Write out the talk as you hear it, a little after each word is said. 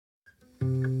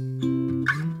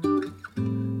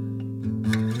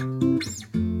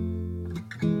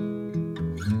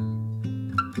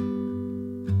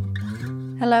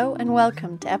Hello and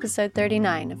welcome to episode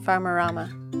 39 of Farmerama.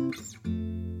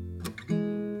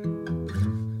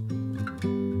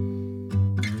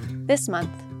 This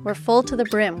month, we're full to the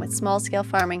brim with small-scale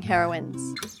farming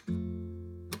heroines.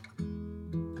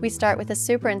 We start with a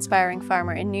super inspiring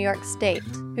farmer in New York State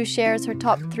who shares her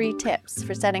top 3 tips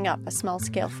for setting up a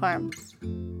small-scale farm.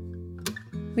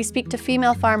 We speak to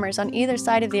female farmers on either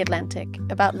side of the Atlantic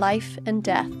about life and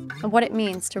death and what it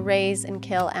means to raise and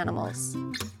kill animals.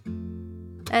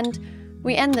 And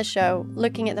we end the show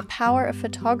looking at the power of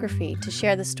photography to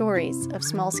share the stories of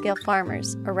small-scale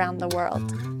farmers around the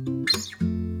world.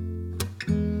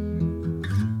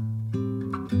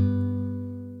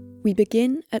 We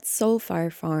begin at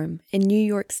Soulfire Farm in New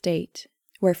York State,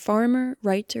 where farmer,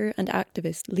 writer and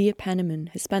activist Leah Penniman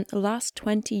has spent the last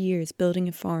 20 years building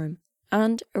a farm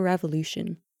and a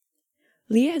revolution.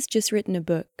 Leah has just written a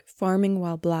book, Farming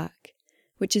While Black,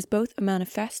 which is both a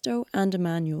manifesto and a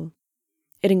manual.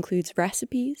 It includes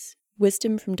recipes,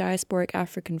 wisdom from diasporic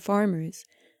African farmers,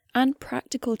 and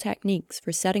practical techniques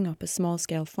for setting up a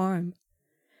small-scale farm.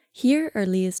 Here are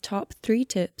Leah's top 3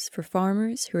 tips for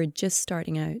farmers who are just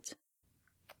starting out.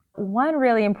 One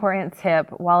really important tip,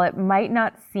 while it might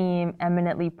not seem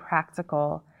eminently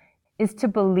practical, is to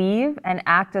believe and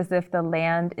act as if the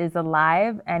land is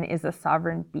alive and is a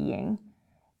sovereign being.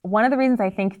 One of the reasons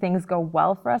I think things go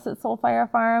well for us at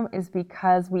Soulfire Farm is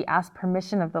because we ask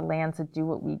permission of the land to do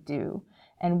what we do.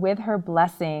 And with her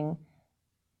blessing,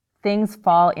 things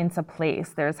fall into place.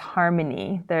 There's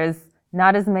harmony. There's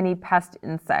not as many pest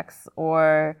insects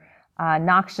or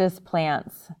noxious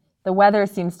plants. The weather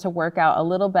seems to work out a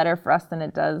little better for us than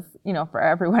it does, for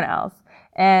everyone else.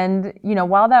 And,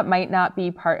 while that might not be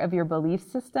part of your belief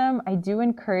system, I do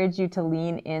encourage you to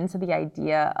lean into the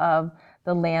idea of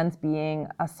the land being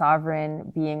a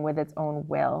sovereign being with its own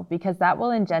will, because that will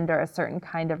engender a certain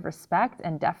kind of respect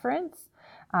and deference.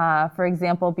 For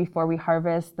example, before we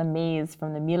harvest the maize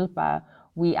from the milpa,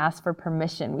 we ask for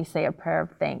permission. We say a prayer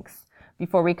of thanks.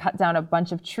 Before we cut down a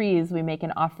bunch of trees, we make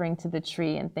an offering to the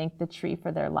tree and thank the tree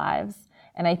for their lives.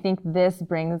 And I think this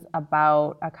brings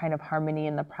about a kind of harmony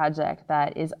in the project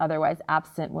that is otherwise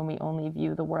absent when we only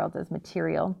view the world as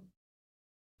material.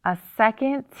 A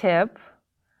second tip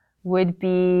would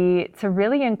be to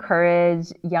really encourage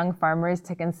young farmers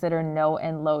to consider no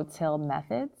and low-till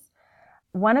methods.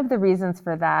 One of the reasons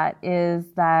for that is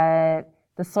that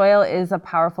the soil is a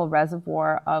powerful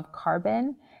reservoir of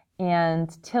carbon,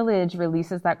 and tillage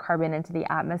releases that carbon into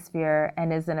the atmosphere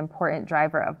and is an important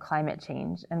driver of climate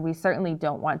change. And we certainly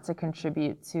don't want to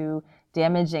contribute to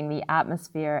damaging the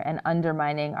atmosphere and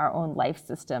undermining our own life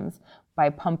systems by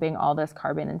pumping all this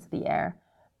carbon into the air.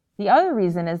 The other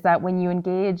reason is that when you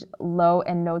engage low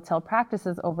and no-till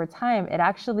practices over time, it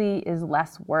actually is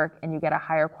less work and you get a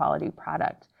higher quality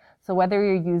product. So whether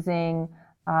you're using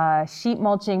sheet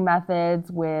mulching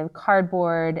methods with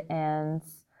cardboard and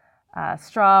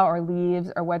straw or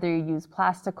leaves, or whether you use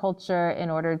plasticulture in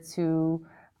order to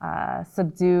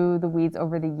subdue the weeds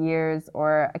over the years,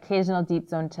 or occasional deep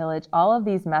zone tillage, all of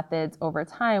these methods over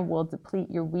time will deplete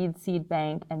your weed seed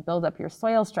bank and build up your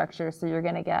soil structure, so you're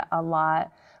going to get a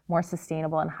lot more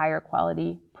sustainable and higher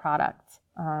quality product.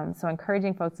 So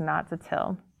encouraging folks not to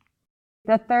till.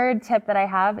 The third tip that I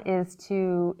have is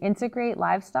to integrate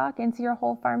livestock into your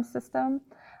whole farm system.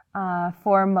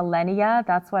 For millennia,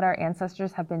 that's what our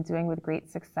ancestors have been doing with great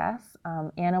success.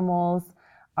 Animals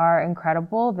are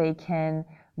incredible. They can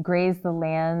graze the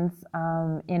lands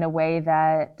in a way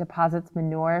that deposits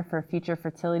manure for future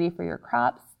fertility for your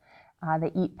crops.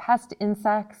 They eat pest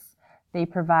insects. They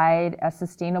provide a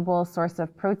sustainable source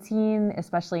of protein,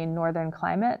 especially in northern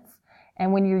climates.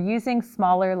 And when you're using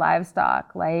smaller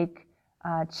livestock like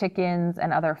chickens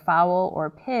and other fowl or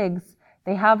pigs,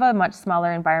 they have a much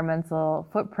smaller environmental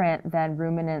footprint than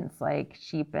ruminants like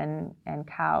sheep and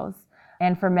cows.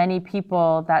 And for many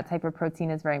people, that type of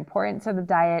protein is very important to the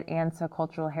diet and to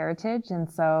cultural heritage. And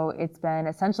so it's been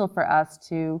essential for us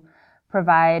to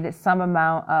provide some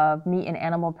amount of meat and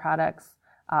animal products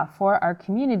for our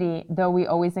community, though we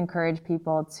always encourage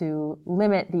people to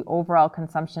limit the overall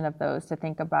consumption of those, to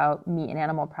think about meat and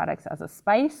animal products as a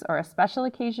spice or a special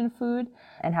occasion food,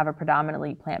 and have a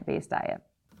predominantly plant-based diet.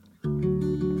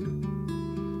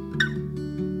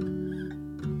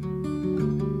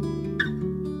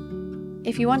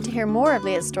 If you want to hear more of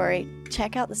Leah's story,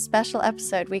 check out the special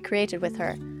episode we created with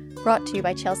her, brought to you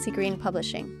by Chelsea Green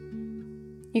Publishing.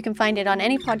 You can find it on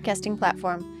any podcasting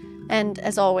platform, and,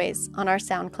 as always, on our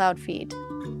SoundCloud feed.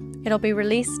 It'll be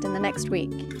released in the next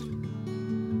week.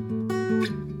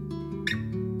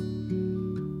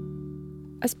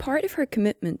 As part of her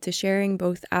commitment to sharing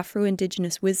both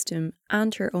Afro-Indigenous wisdom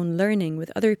and her own learning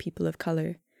with other people of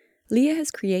colour, Leah has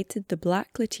created the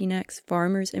Black Latinx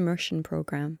Farmers Immersion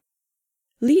Programme.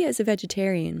 Leah is a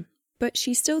vegetarian, but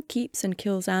she still keeps and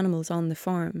kills animals on the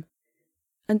farm.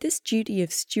 And this duty of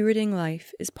stewarding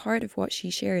life is part of what she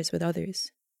shares with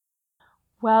others.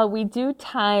 Well, we do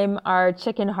time our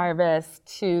chicken harvest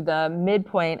to the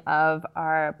midpoint of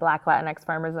our Black Latinx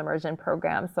Farmers Immersion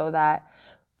Program so that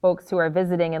folks who are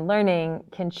visiting and learning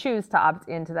can choose to opt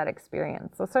into that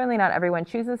experience. So certainly not everyone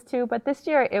chooses to, but this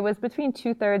year it was between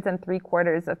 2/3 and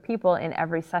 3/4 of people in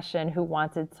every session who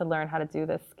wanted to learn how to do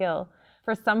this skill.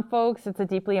 For some folks, it's a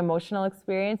deeply emotional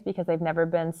experience because they've never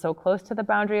been so close to the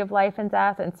boundary of life and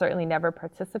death and certainly never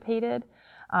participated.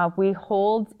 We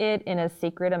hold it in as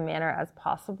sacred a manner as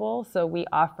possible. So we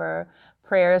offer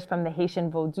prayers from the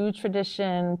Haitian Vodou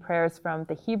tradition, prayers from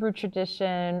the Hebrew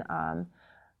tradition,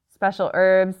 special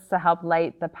herbs to help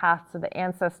light the path to the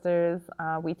ancestors.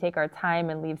 We take our time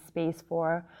and leave space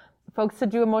for folks to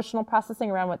do emotional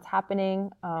processing around what's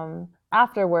happening.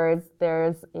 Afterwards,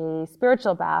 there's a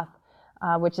spiritual bath,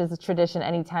 which is a tradition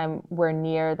anytime we're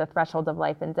near the threshold of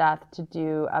life and death to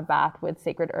do a bath with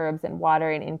sacred herbs and water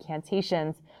and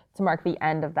incantations to mark the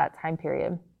end of that time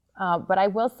period. But I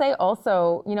will say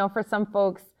also, for some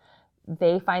folks,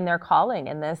 they find their calling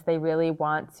in this. They really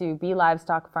want to be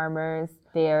livestock farmers.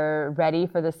 They're ready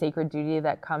for the sacred duty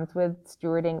that comes with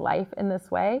stewarding life in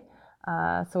this way.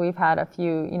 So we've had a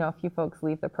few folks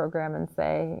leave the program and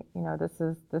say, this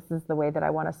is the way that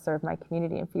I want to serve my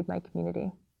community and feed my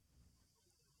community.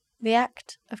 The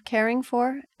act of caring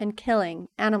for and killing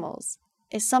animals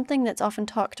is something that's often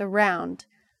talked around,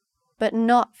 but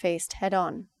not faced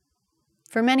head-on.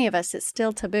 For many of us, it's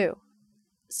still taboo.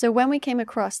 So when we came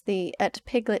across the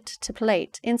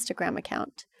 @Piglet2Plate Instagram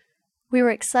account, we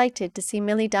were excited to see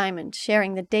Millie Diamond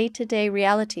sharing the day-to-day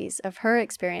realities of her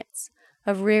experience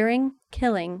of rearing,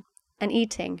 killing, and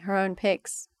eating her own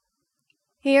pigs.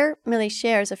 Here, Millie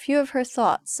shares a few of her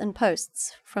thoughts and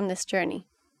posts from this journey.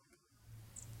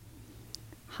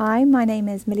 Hi, my name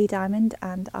is Millie Diamond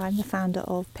and I'm the founder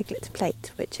of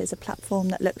Piglet2Plate, which is a platform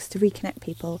that looks to reconnect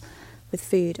people with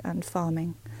food and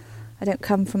farming. I don't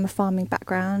come from a farming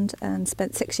background and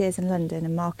spent 6 years in London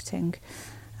in marketing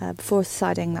before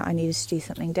deciding that I needed to do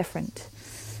something different.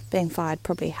 Being fired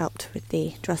probably helped with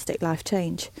the drastic life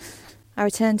change. I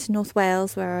returned to North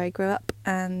Wales where I grew up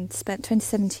and spent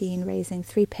 2017 raising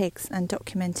 3 pigs and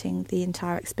documenting the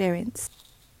entire experience.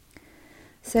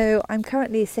 So I'm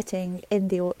currently sitting in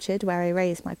the orchard where I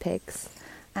raise my pigs,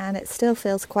 and it still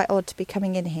feels quite odd to be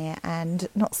coming in here and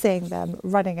not seeing them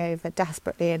running over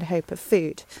desperately in hope of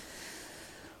food.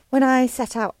 When I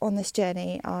set out on this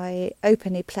journey, I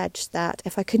openly pledged that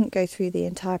if I couldn't go through the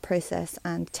entire process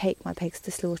and take my pigs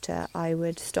to slaughter, I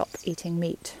would stop eating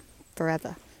meat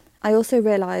forever. I also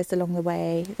realised along the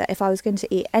way that if I was going to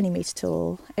eat any meat at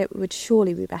all, it would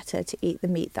surely be better to eat the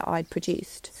meat that I'd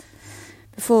produced.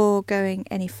 Before going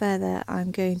any further,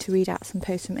 I'm going to read out some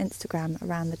posts from Instagram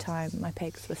around the time my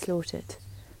pigs were slaughtered.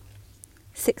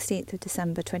 16th of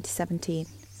December 2017.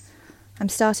 I'm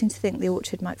starting to think the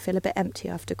orchard might feel a bit empty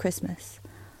after Christmas.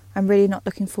 I'm really not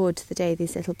looking forward to the day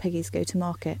these little piggies go to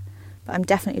market, but I'm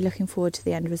definitely looking forward to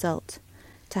the end result.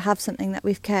 To have something that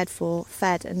we've cared for,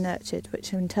 fed and nurtured,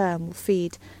 which in turn will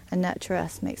feed and nurture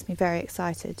us, makes me very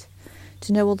excited.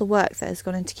 To know all the work that has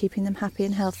gone into keeping them happy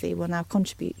and healthy will now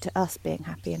contribute to us being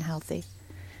happy and healthy.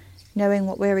 Knowing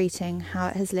what we're eating, how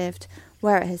it has lived,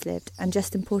 where it has lived, and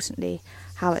just importantly,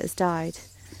 how it has died.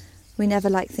 We never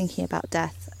like thinking about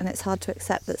death, and it's hard to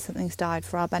accept that something's died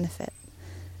for our benefit.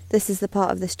 This is the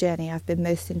part of this journey I've been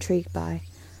most intrigued by.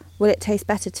 Will it taste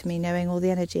better to me knowing all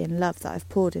the energy and love that I've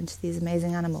poured into these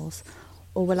amazing animals,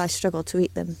 or will I struggle to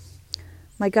eat them?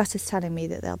 My gut is telling me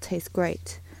that they'll taste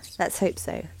great. Let's hope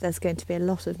so. There's going to be a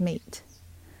lot of meat.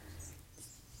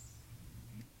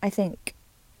 I think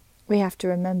we have to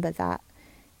remember that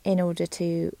in order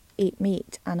to eat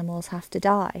meat, animals have to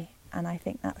die. And I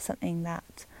think that's something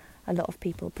that a lot of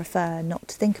people prefer not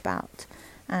to think about.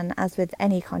 And as with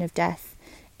any kind of death,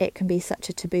 it can be such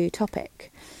a taboo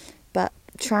topic. But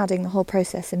shrouding the whole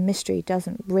process in mystery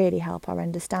doesn't really help our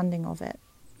understanding of it.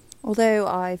 Although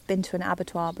I've been to an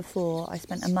abattoir before, I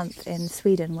spent a month in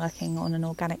Sweden working on an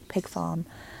organic pig farm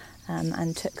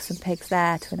and took some pigs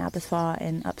there to an abattoir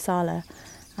in Uppsala.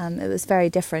 It was very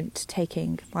different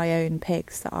taking my own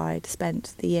pigs that I'd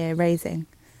spent the year raising.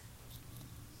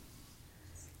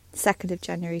 2nd of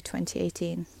January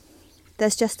 2018.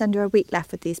 There's just under a week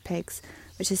left with these pigs,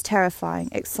 which is terrifying,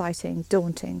 exciting,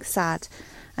 daunting, sad,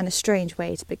 and a strange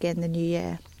way to begin the new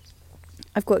year.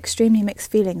 I've got extremely mixed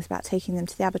feelings about taking them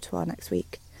to the abattoir next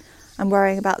week. I'm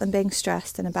worrying about them being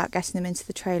stressed and about getting them into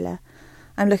the trailer.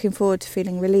 I'm looking forward to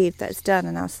feeling relieved that it's done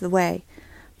and out of the way,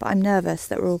 but I'm nervous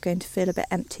that we're all going to feel a bit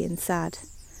empty and sad.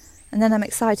 And then I'm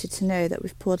excited to know that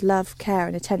we've poured love, care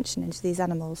and attention into these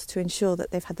animals to ensure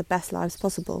that they've had the best lives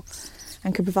possible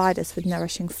and can provide us with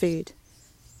nourishing food.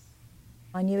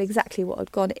 I knew exactly what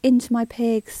had gone into my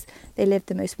pigs. They lived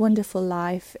the most wonderful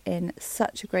life in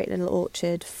such a great little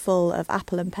orchard full of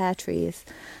apple and pear trees,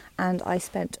 and I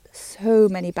spent so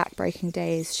many back-breaking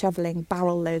days shoveling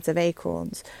barrel loads of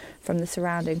acorns from the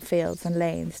surrounding fields and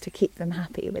lanes to keep them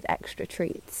happy with extra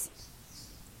treats.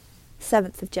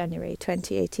 7th of January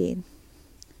 2018.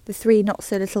 The 3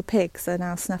 not-so-little pigs are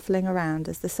now snuffling around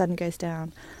as the sun goes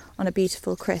down on a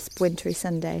beautiful, crisp, wintry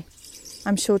Sunday.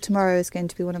 I'm sure tomorrow is going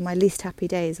to be one of my least happy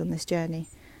days on this journey,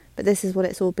 but this is what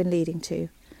it's all been leading to.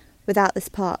 Without this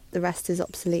part, the rest is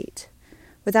obsolete.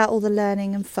 Without all the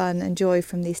learning and fun and joy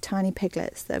from these tiny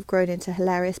piglets that have grown into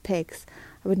hilarious pigs,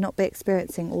 I would not be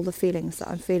experiencing all the feelings that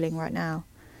I'm feeling right now.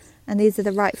 And these are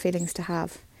the right feelings to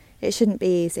have. It shouldn't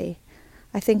be easy.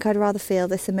 I think I'd rather feel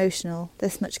this emotional,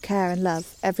 this much care and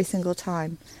love every single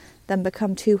time, than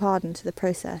become too hardened to the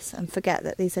process and forget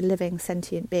that these are living,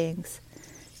 sentient beings.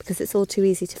 Because it's all too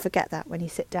easy to forget that when you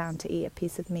sit down to eat a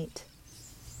piece of meat.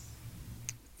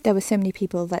 There were so many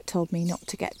people that told me not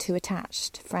to get too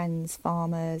attached. Friends,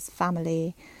 farmers,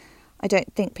 family. I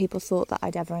don't think people thought that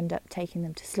I'd ever end up taking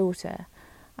them to slaughter.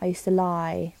 I used to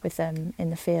lie with them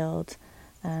in the field,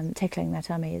 tickling their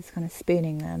tummies, kind of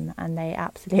spooning them, and they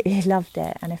absolutely loved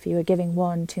it. And if you were giving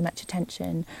one too much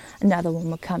attention, another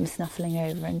one would come snuffling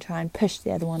over and try and push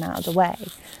the other one out of the way.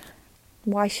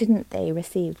 Why shouldn't they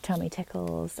receive tummy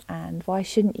tickles, and why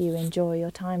shouldn't you enjoy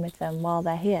your time with them while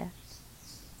they're here?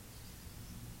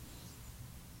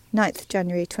 9th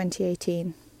January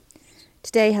 2018.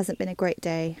 Today hasn't been a great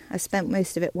day. I've spent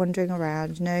most of it wandering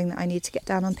around, knowing that I need to get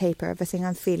down on paper everything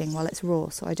I'm feeling while it's raw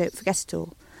so I don't forget it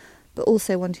all, but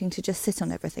also wanting to just sit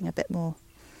on everything a bit more.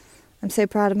 I'm so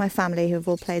proud of my family who have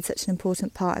all played such an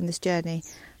important part in this journey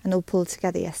and all pulled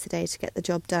together yesterday to get the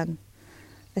job done.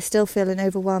 I still feel an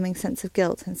overwhelming sense of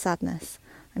guilt and sadness.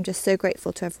 I'm just so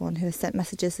grateful to everyone who has sent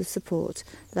messages of support,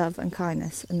 love and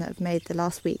kindness, and that have made the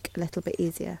last week a little bit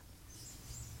easier.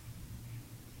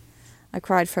 I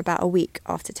cried for about a week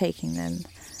after taking them,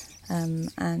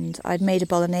 and I'd made a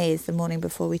bolognese the morning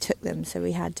before we took them, so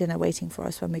we had dinner waiting for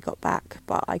us when we got back,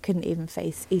 but I couldn't even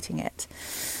face eating it.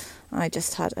 I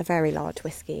just had a very large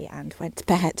whiskey and went to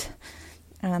bed.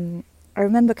 I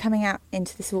remember coming out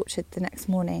into this orchard the next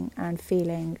morning and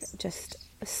feeling just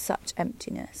such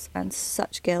emptiness and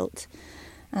such guilt,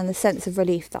 and the sense of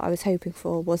relief that I was hoping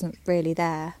for wasn't really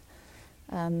there.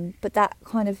 But that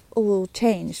kind of all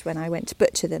changed when I went to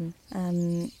butcher them.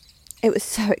 It was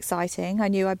so exciting. I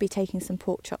knew I'd be taking some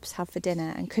pork chops to have for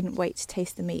dinner and couldn't wait to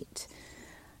taste the meat.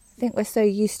 I think we're so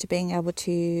used to being able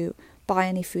to buy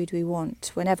any food we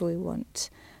want, whenever we want,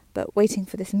 but waiting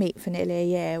for this meat for nearly a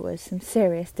year was some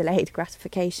serious delayed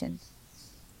gratification.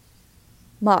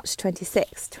 March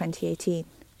 26, 2018.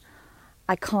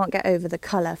 I can't get over the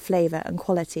colour, flavour and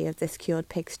quality of this cured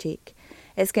pig's cheek.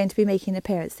 It's going to be making an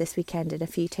appearance this weekend in a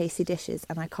few tasty dishes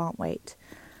and I can't wait.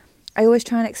 I always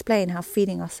try and explain how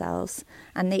feeding ourselves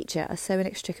and nature are so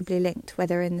inextricably linked,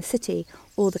 whether in the city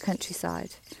or the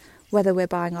countryside, whether we're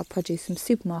buying our produce from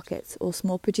supermarkets or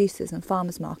small producers and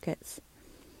farmers markets.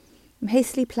 I'm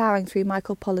hastily ploughing through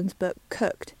Michael Pollan's book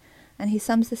Cooked, and he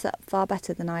sums this up far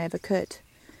better than I ever could.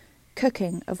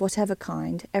 Cooking, of whatever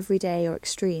kind, everyday or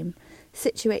extreme,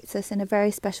 situates us in a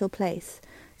very special place,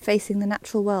 facing the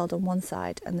natural world on one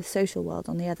side and the social world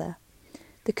on the other.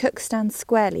 The cook stands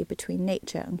squarely between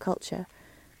nature and culture,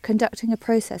 conducting a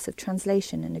process of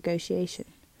translation and negotiation.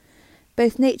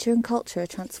 Both nature and culture are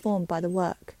transformed by the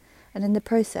work, and in the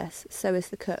process, so is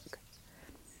the cook.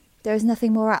 There is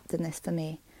nothing more apt than this for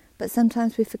me, but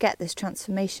sometimes we forget this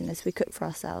transformation as we cook for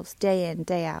ourselves, day in,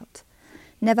 day out.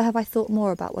 Never have I thought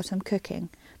more about what I'm cooking,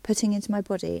 putting into my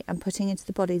body and putting into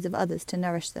the bodies of others to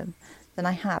nourish them, than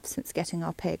I have since getting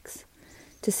our pigs.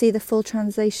 To see the full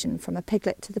translation from a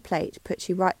piglet to the plate puts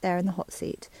you right there in the hot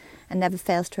seat and never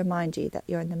fails to remind you that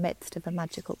you're in the midst of a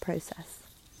magical process.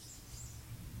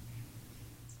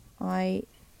 I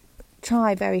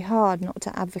try very hard not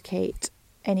to advocate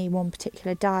any one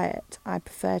particular diet. I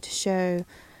prefer to show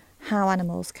how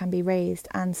animals can be raised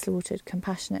and slaughtered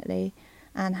compassionately,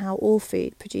 and how all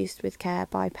food produced with care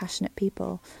by passionate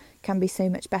people can be so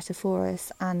much better for us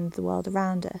and the world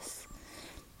around us.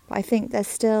 But I think there's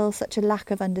still such a lack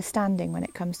of understanding when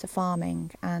it comes to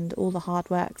farming and all the hard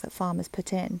work that farmers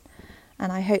put in.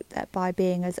 And I hope that by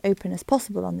being as open as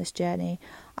possible on this journey,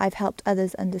 I've helped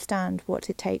others understand what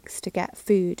it takes to get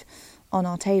food on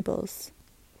our tables.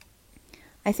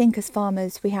 I think as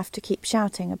farmers we have to keep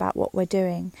shouting about what we're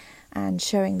doing and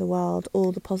showing the world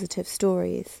all the positive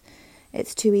stories.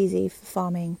 It's too easy for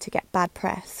farming to get bad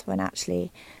press when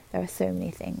actually there are so many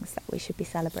things that we should be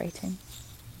celebrating.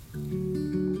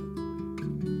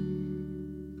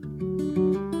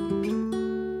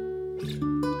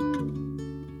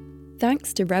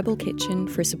 Thanks to Rebel Kitchen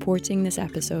for supporting this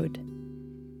episode.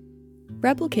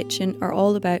 Rebel Kitchen are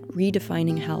all about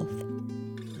redefining health,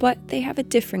 but they have a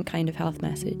different kind of health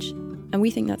message, and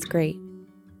we think that's great.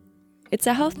 It's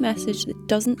a health message that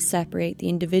doesn't separate the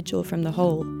individual from the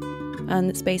whole, and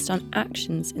that's based on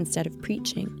actions instead of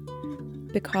preaching,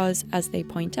 because, as they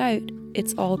point out,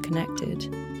 it's all connected.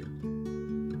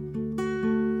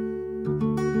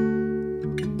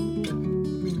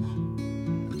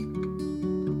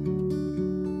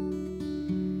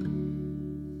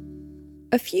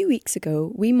 A few weeks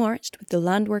ago, we marched with the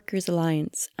Land Workers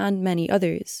Alliance and many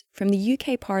others from the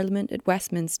UK Parliament at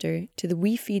Westminster to the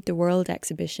We Feed the World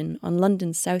exhibition on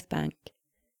London's South Bank.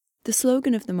 The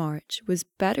slogan of the march was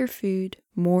 "Better Food,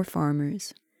 More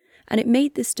Farmers," and it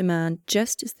made this demand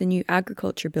just as the new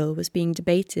agriculture bill was being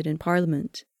debated in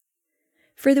Parliament.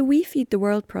 For the We Feed the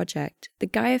World project, the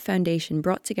Gaia Foundation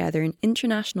brought together an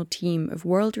international team of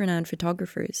world-renowned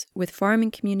photographers with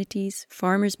farming communities,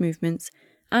 farmers' movements,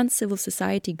 and civil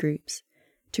society groups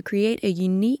to create a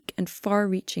unique and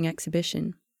far-reaching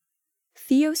exhibition.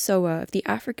 Theo Soa of the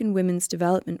African Women's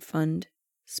Development Fund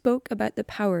spoke about the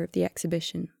power of the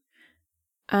exhibition.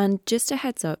 And just a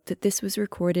heads up that this was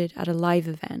recorded at a live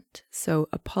event, so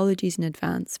apologies in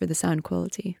advance for the sound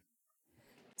quality.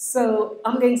 So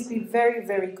I'm going to be very,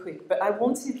 very quick, but I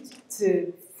wanted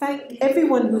to thank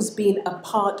everyone who's been a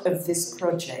part of this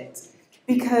project.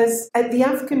 Because at the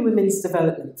African Women's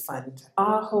Development Fund,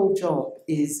 our whole job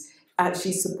is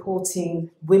actually supporting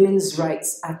women's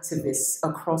rights activists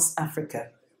across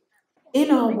Africa.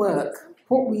 In our work,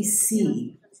 what we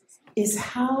see is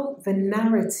how the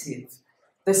narrative,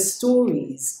 the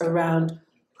stories around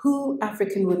who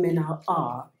African women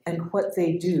are and what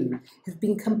they do have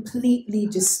been completely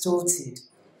distorted.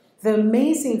 The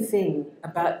amazing thing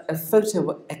about a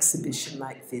photo exhibition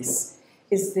like this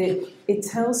is that it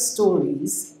tells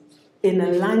stories in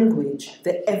a language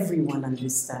that everyone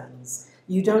understands.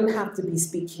 You don't have to be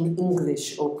speaking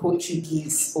English or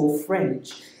Portuguese or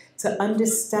French to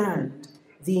understand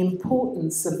the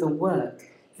importance of the work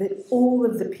that all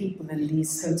of the people in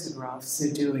these photographs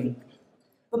are doing.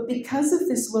 But because of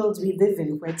this world we live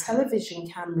in, where television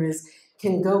cameras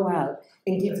can go out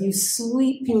and give you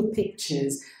sweeping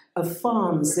pictures of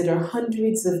farms that are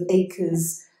hundreds of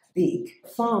acres big,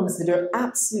 farms that are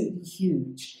absolutely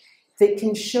huge, that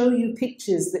can show you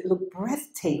pictures that look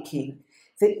breathtaking,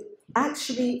 that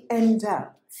actually end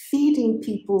up feeding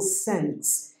people's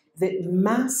sense that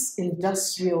mass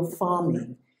industrial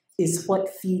farming is what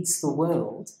feeds the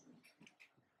world.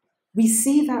 We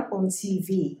see that on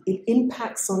TV. It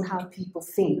impacts on how people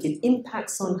think. It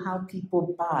impacts on how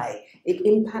people buy. It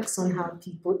impacts on how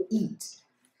people eat.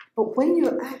 But when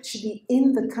you're actually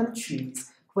in the countries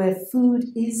where food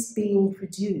is being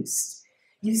produced,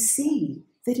 you see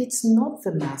that it's not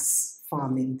the mass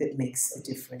farming that makes the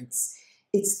difference.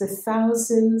 It's the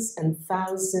thousands and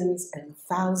thousands and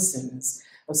thousands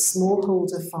of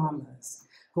smallholder farmers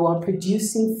who are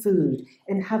producing food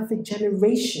and have for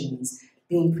generations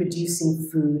been producing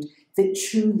food that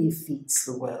truly feeds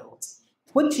the world.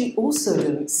 What you also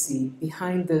don't see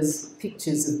behind those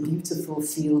pictures of beautiful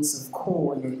fields of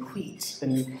corn and wheat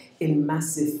and in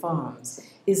massive farms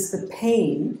is the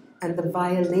pain and the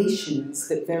violations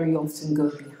that very often go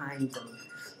behind them.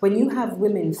 When you have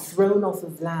women thrown off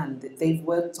of land that they've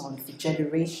worked on for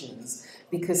generations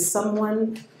because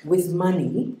someone with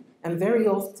money, and very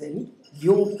often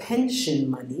your pension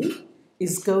money,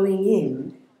 is going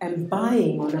in and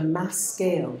buying on a mass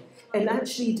scale and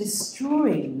actually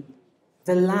destroying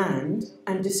the land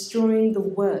and destroying the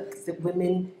work that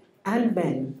women and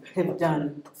men have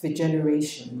done for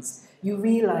generations, you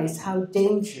realize how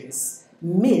dangerous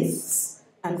myths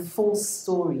and false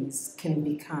stories can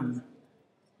become.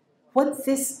 What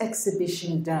this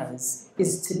exhibition does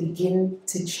is to begin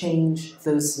to change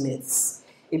those myths.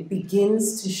 It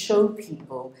begins to show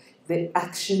people that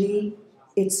actually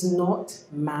it's not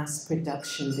mass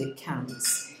production that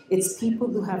counts. It's people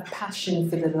who have passion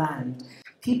for the land,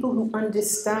 people who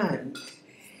understand.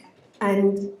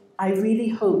 And I really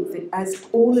hope that as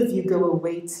all of you go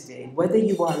away today, whether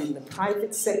you are in the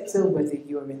private sector, whether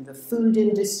you're in the food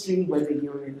industry, whether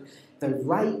you're in the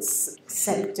rights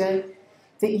sector,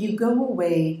 that you go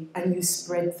away and you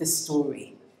spread the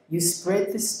story. you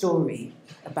spread the story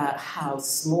about how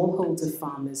smallholder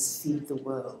farmers feed the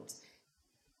world.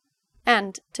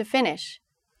 And to finish,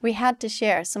 we had to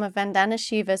share some of Vandana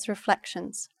Shiva's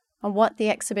reflections on what the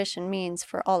exhibition means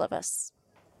for all of us.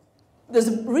 There's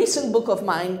a recent book of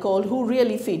mine called Who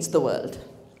Really Feeds the World?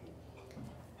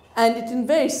 And it, in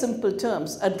very simple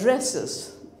terms,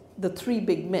 addresses the three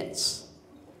big myths: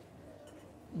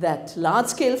 that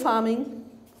large-scale farming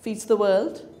feeds the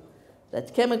world,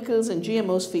 that chemicals and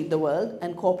GMOs feed the world,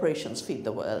 and corporations feed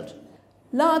the world.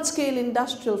 Large-scale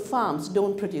industrial farms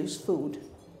don't produce food.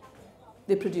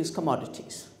 They produce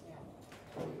commodities.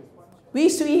 We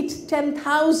used to eat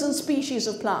 10,000 species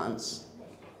of plants.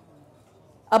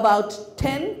 About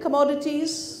 10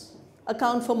 commodities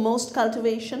account for most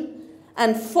cultivation,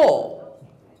 and 4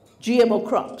 GMO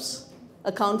crops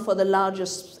account for the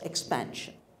largest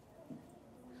expansion.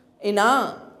 In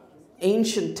our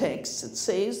ancient texts, it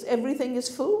says everything is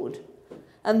food.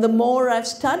 And the more I've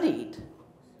studied,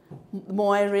 the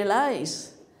more I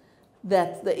realize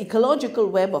that the ecological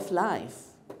web of life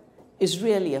is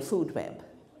really a food web,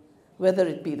 whether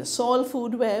it be the soil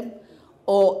food web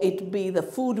or it be the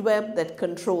food web that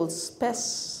controls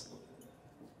pests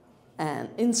and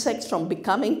insects from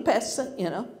becoming pests,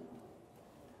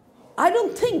 I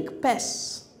don't think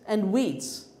pests and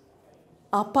weeds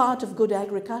are part of good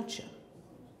agriculture.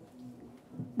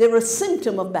 They're a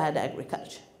symptom of bad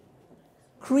agriculture,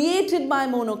 created by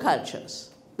monocultures.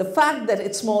 The fact that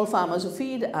it's small farmers who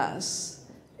feed us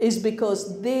is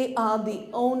because they are the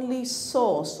only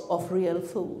source of real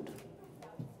food.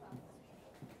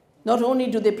 Not only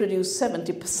do they produce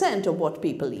 70% of what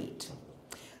people eat.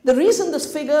 The reason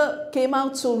this figure came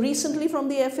out so recently from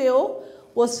the FAO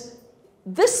was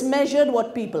this measured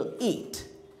what people eat.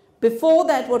 Before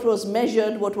that, what was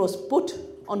measured, what was put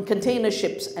on container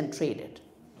ships and traded.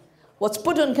 What's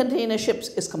put on container ships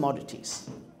is commodities.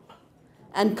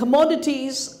 And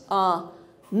commodities are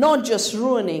not just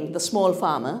ruining the small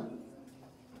farmer,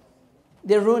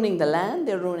 they're ruining the land,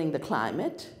 they're ruining the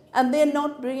climate, and they're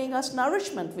not bringing us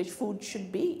nourishment, which food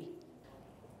should be.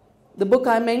 The book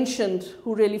I mentioned,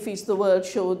 Who Really Feeds the World,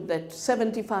 showed that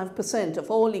 75%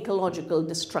 of all ecological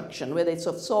destruction, whether it's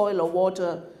of soil or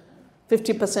water,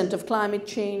 50% of climate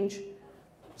change,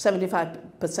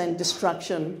 75%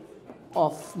 destruction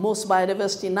of most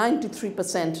biodiversity,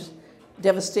 93%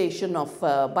 devastation of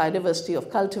biodiversity of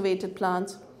cultivated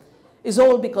plants, is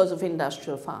all because of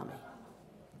industrial farming.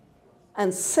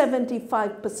 And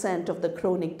 75% of the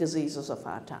chronic diseases of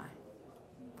our time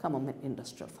come from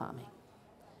industrial farming.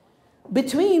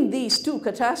 Between these two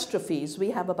catastrophes,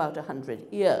 we have about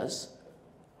 100 years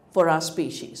for our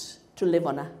species to live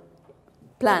on a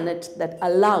planet that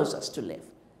allows us to live,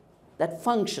 that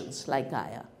functions like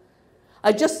Gaia.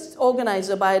 I just organized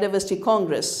a biodiversity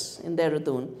congress in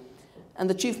Dehradun, and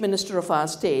the chief minister of our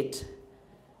state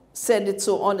said it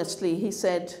so honestly. He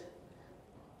said,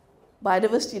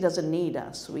 biodiversity doesn't need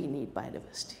us, we need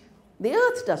biodiversity. The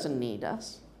earth doesn't need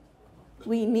us.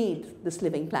 We need this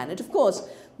living planet. Of course,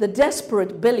 the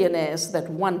desperate billionaires, that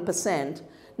 1%,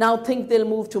 now think they'll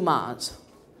move to Mars.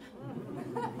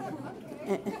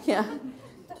 Yeah.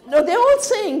 No, they're all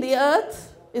saying the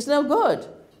earth is no good.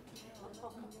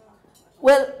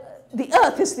 Well, the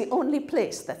earth is the only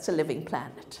place that's a living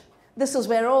planet. This is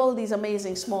where all these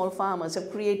amazing small farmers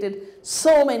have created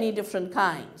so many different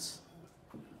kinds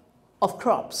of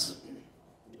crops.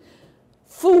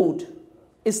 Food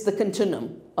is the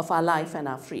continuum of our life and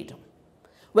our freedom.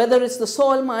 Whether it's the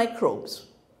soil microbes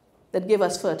that give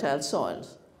us fertile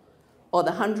soils, or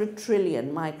the 100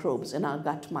 trillion microbes in our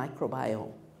gut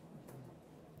microbiome,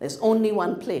 there's only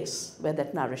one place where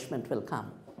that nourishment will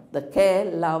come: the care,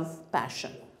 love,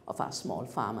 passion of our small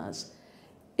farmers.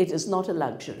 It is not a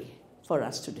luxury for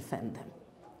us to defend them.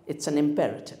 It's an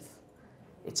imperative.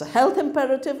 It's a health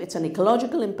imperative, it's an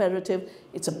ecological imperative,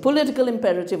 it's a political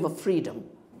imperative of freedom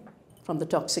from the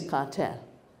toxic cartel.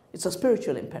 It's a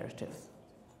spiritual imperative.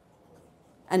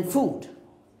 And food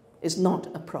is not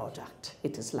a product,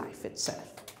 it is life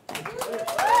itself. Thank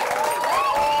you.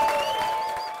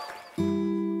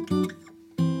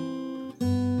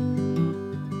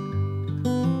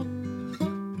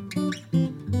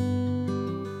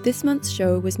 This month's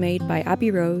show was made by Abby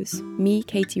Rose, me,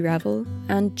 Katie Revel,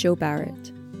 and Joe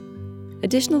Barrett.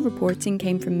 Additional reporting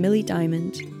came from Millie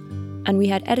Diamond, and we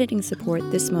had editing support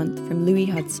this month from Louis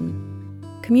Hudson.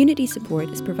 Community support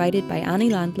is provided by Annie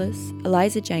Landless,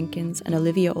 Eliza Jenkins, and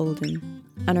Olivia Oldham,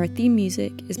 and our theme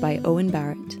music is by Owen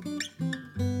Barrett.